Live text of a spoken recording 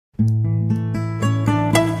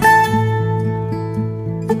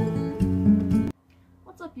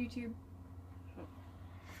YouTube.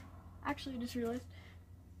 Actually, I just realized.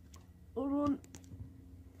 Hold on.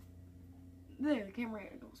 There, the camera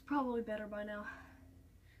angle is probably better by now.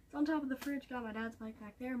 It's on top of the fridge. Got my dad's bike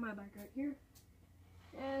back there, my bike right here.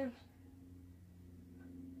 And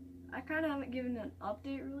I kind of haven't given an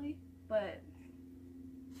update really, but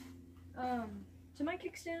to my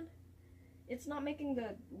kickstand, it's not making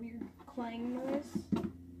the weird clang noise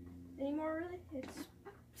anymore really. It's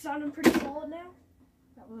sounding pretty solid now.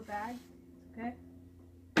 That was a bag, okay.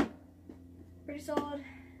 Pretty solid.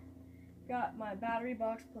 Got my battery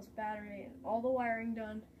box plus battery and all the wiring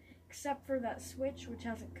done, except for that switch which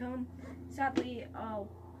hasn't come. Sadly,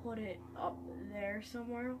 I'll put it up there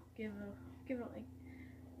somewhere. Give it like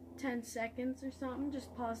 10 seconds or something.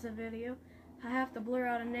 Just pause the video. I have to blur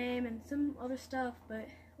out a name and some other stuff, but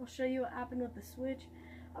I'll show you what happened with the switch.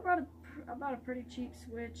 I bought a pretty cheap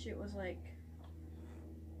switch. It was like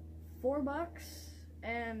 $4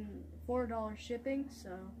 and $4 shipping.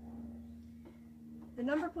 So the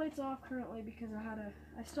number plate's off currently because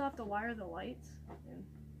I still have to wire the lights. And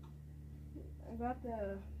I got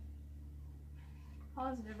the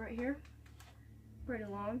positive right here. Pretty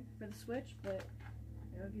long for the switch, but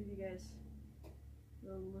I'll give you guys a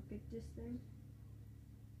little look at this thing.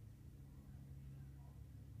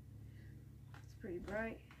 It's pretty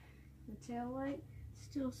bright. The tail light,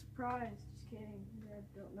 still surprised. Just kidding. I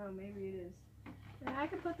don't know. Maybe it is. And I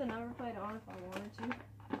could put the number plate on if I wanted to,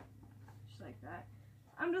 just like that.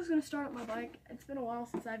 I'm just gonna start my bike. It's been a while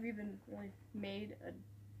since I've even really made a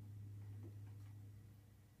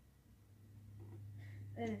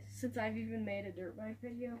dirt bike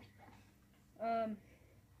video.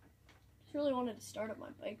 Just really wanted to start up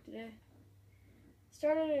my bike today.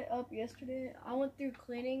 Started it up yesterday. I went through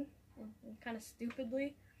cleaning and kind of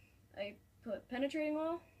stupidly. I put penetrating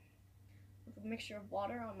oil with a mixture of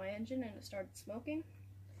water on my engine and it started smoking.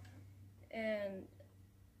 And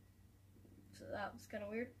so that was kind of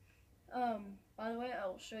weird. By the way, I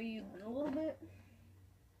will show you in a little bit.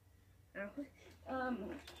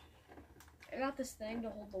 I got this thing to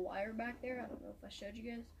hold the wire back there. I don't know if I showed you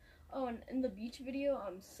guys. Oh, and in the beach video,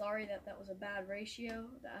 I'm sorry that was a bad ratio,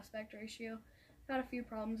 the aspect ratio. I've had a few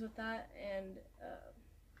problems with that, and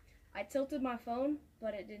I tilted my phone,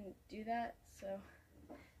 but it didn't do that, so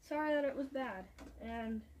sorry that it was bad.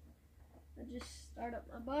 And I just start up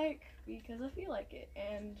my bike because I feel like it,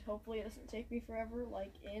 and hopefully it doesn't take me forever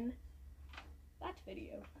like in that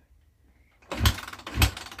video.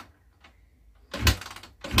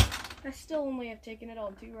 I still only have taken it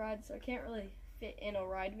on 2 rides, so I can't really fit in a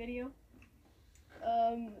ride video.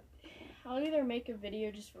 I'll either make a video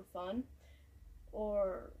just for fun,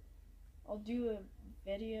 or I'll do a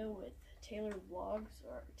video with Taylor Vlogs,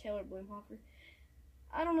 or Taylor Bloomhofer.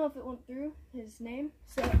 I don't know if it went through, his name,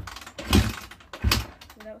 so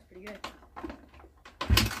that was pretty good.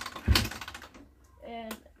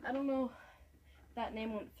 And I don't know if that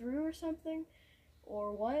name went through or something,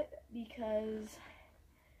 or what, because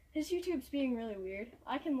his YouTube's being really weird.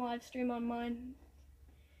 I can live stream on mine.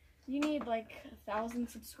 You need like 1,000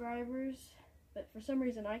 subscribers, but for some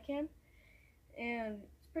reason I can. And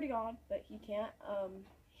it's pretty odd, but he can't.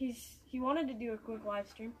 He wanted to do a quick live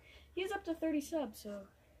stream. He's up to 30 subs, so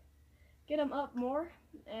get him up more.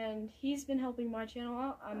 And he's been helping my channel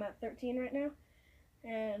out. I'm at 13 right now,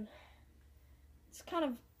 and it's kind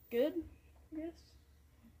of good, I guess.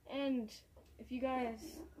 And if you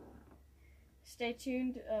guys stay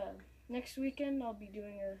tuned, next weekend I'll be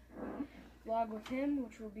doing a vlog with him,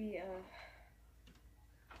 which will be a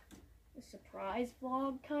surprise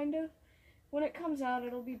vlog, kind of. When it comes out,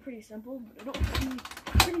 it'll be pretty simple, but it'll be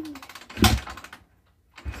pretty...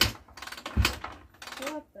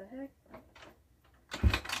 What the heck?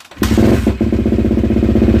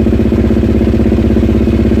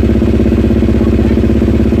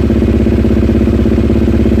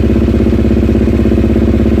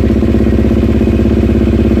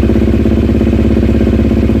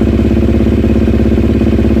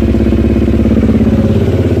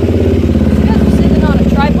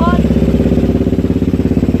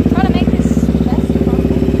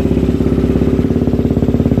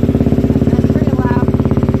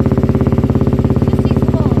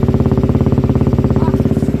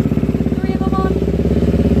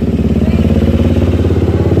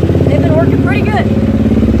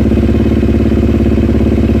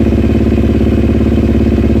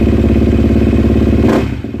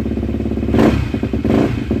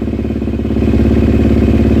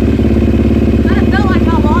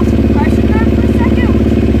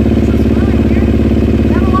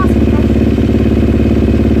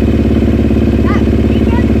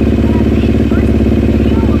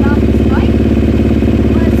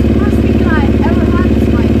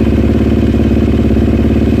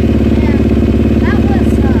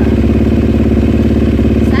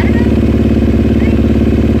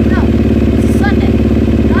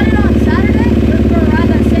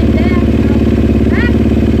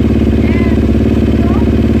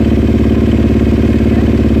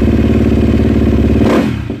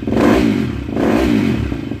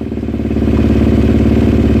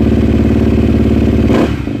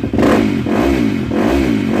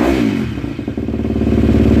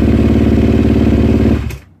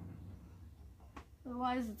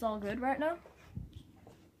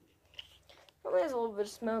 only has a little bit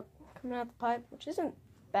of smoke coming out the pipe, which isn't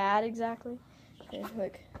bad exactly. Okay,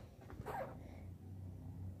 like,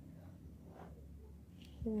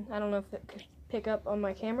 I don't know if it could pick up on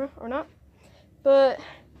my camera or not, but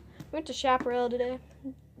we went to Chaparral today.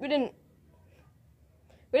 We didn't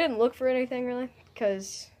look for anything really,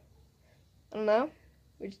 because I don't know,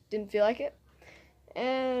 we just didn't feel like it,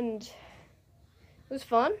 and it was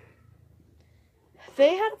fun.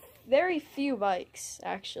 They had very few bikes,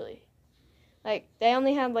 actually. Like, they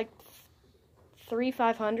only had like 3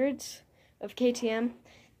 500s of KTM,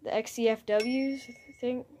 the XCFWs, I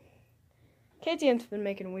think. KTM's been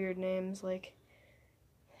making weird names, like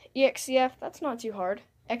EXCF, that's not too hard.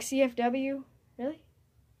 XCFW, really?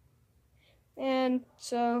 And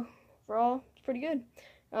so, overall, it's pretty good.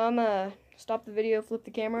 I'm gonna stop the video, flip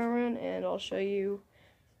the camera around, and I'll show you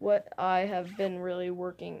what I have been really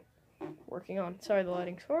working on. Sorry, the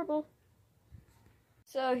lighting's horrible.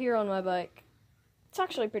 So, here on my bike, it's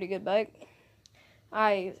actually a pretty good bike.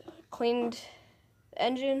 I cleaned the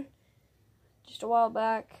engine just a while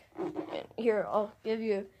back. And here, I'll give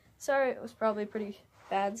you, sorry, it was probably pretty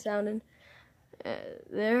bad sounding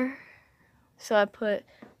there. So I put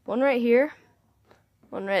one right here,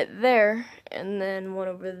 one right there, and then one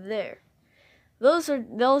over there.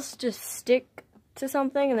 Those just stick to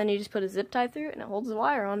something, and then you just put a zip tie through it, and it holds the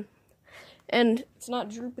wire on. And it's not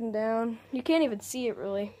drooping down. You can't even see it,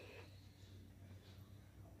 really.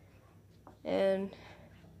 And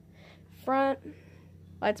front,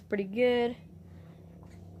 light's pretty good.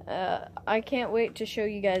 I can't wait to show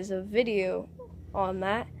you guys a video on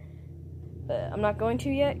that, but I'm not going to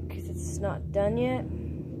yet because it's not done yet.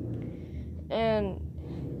 And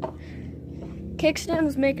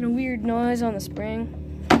kickstem's making a weird noise on the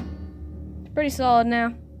spring. It's pretty solid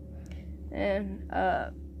now. And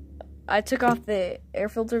I took off the air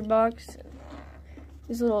filter box.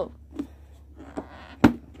 These little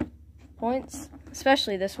points,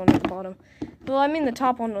 especially this one at the bottom. Well, I mean the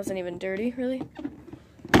top one wasn't even dirty, really.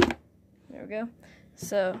 There we go.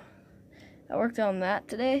 So, I worked on that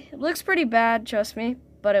today. It looks pretty bad, trust me,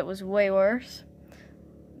 but it was way worse.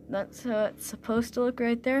 That's how it's supposed to look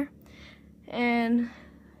right there. And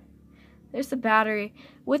there's the battery.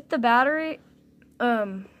 With the battery,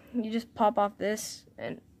 you just pop off this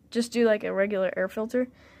and just do like a regular air filter.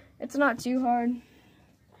 It's not too hard.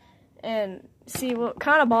 And see, what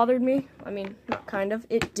kind of bothered me, I mean, not kind of,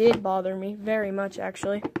 it did bother me very much,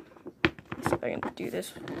 actually. Let's see if I can do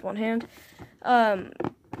this with one hand.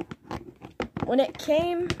 When it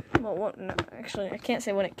came, well, no, actually, I can't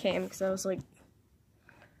say when it came, because I was like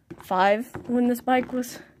 5 when this bike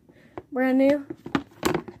was brand new.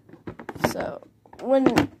 So,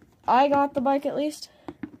 when I got the bike, at least,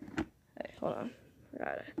 hey, hold on,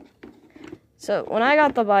 got it. So, when I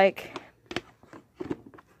got the bike,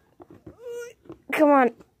 come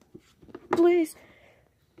on, please.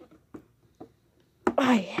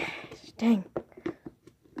 Oh, yeah. Dang.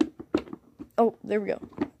 Oh, there we go.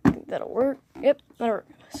 I think that'll work. Yep, that'll work.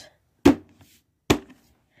 So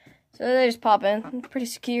they just pop in. It's pretty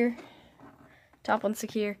secure. Top one's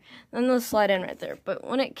secure. Then they'll slide in right there. But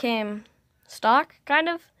when it came stock, kind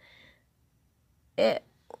of, it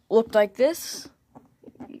looked like this.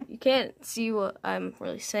 You can't see what I'm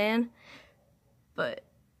really saying. But,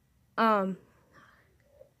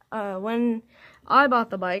 when I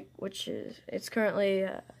bought the bike, which is, it's currently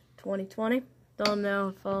 2020. Don't know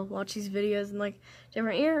if I'll watch these videos in like a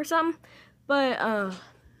different year or something. But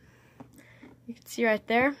you can see right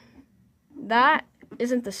there, that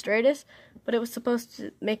isn't the straightest, but it was supposed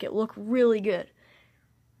to make it look really good.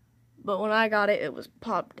 But when I got it, it was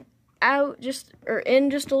popped out in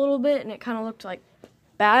just a little bit, and it kind of looked like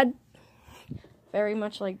bad, very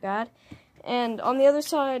much like bad. And on the other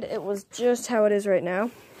side, it was just how it is right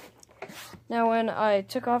now. Now, when I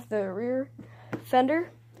took off the rear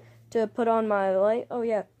fender to put on my light, oh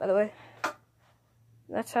yeah, by the way,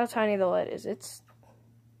 that's how tiny the light is. It's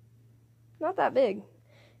not that big.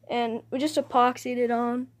 And we just epoxied it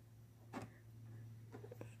on.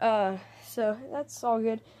 So that's all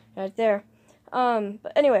good right there.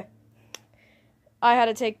 But anyway, I had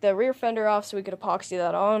to take the rear fender off so we could epoxy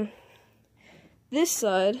that on. This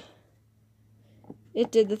side,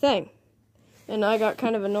 it did the thing. And I got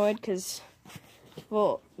kind of annoyed because,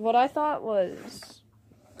 well, what I thought was,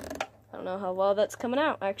 I don't know how well that's coming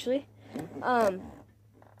out, actually.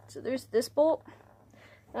 So there's this bolt,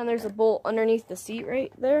 and there's a bolt underneath the seat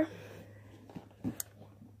right there.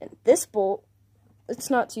 And this bolt, it's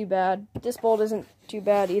not too bad. This bolt isn't too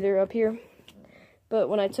bad either up here. But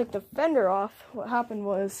when I took the fender off, what happened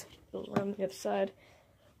was, on the other side,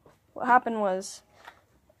 what happened was,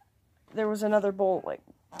 there was another bolt, like,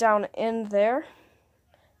 down in there.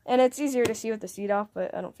 And it's easier to see with the seat off,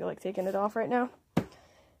 but I don't feel like taking it off right now.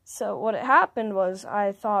 So what had happened was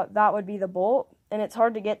I thought that would be the bolt, and it's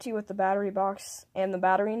hard to get to with the battery box and the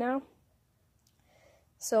battery now.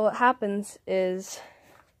 So what happens is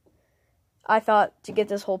I thought to get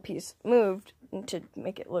this whole piece moved and to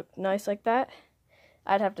make it look nice like that,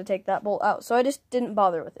 I'd have to take that bolt out. So I just didn't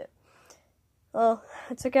bother with it. Well,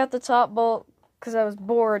 I took out the top bolt because I was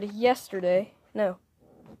bored yesterday.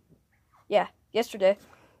 Yesterday.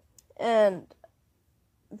 And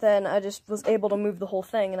then I just was able to move the whole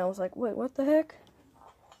thing, and I was like, wait, what the heck?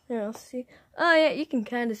 Yeah, let's see. Oh, yeah, you can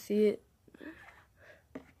kind of see it.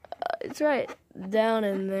 It's right down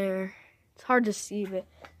in there. It's hard to see, but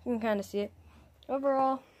you can kind of see it.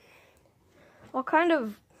 Overall,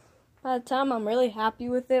 by the time I'm really happy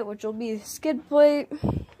with it, which will be skid plate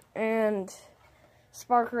and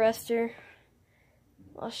spark arrestor,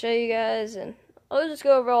 I'll show you guys, and I'll just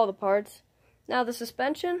go over all the parts. Now, the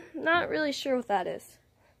suspension, not really sure what that is.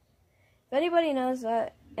 If anybody knows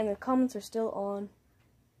that, and the comments are still on,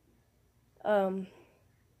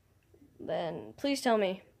 then please tell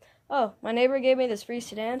me. Oh, my neighbor gave me this free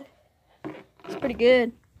sedan. It's pretty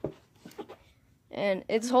good. And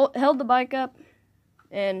it's held the bike up,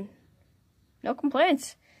 and no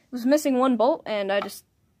complaints. It was missing one bolt, and I just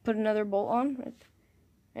put another bolt on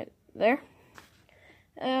right there.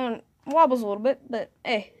 And wobbles a little bit, but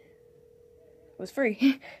hey, it was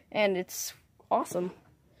free, and it's awesome.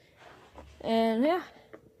 And yeah,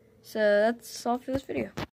 so that's all for this video.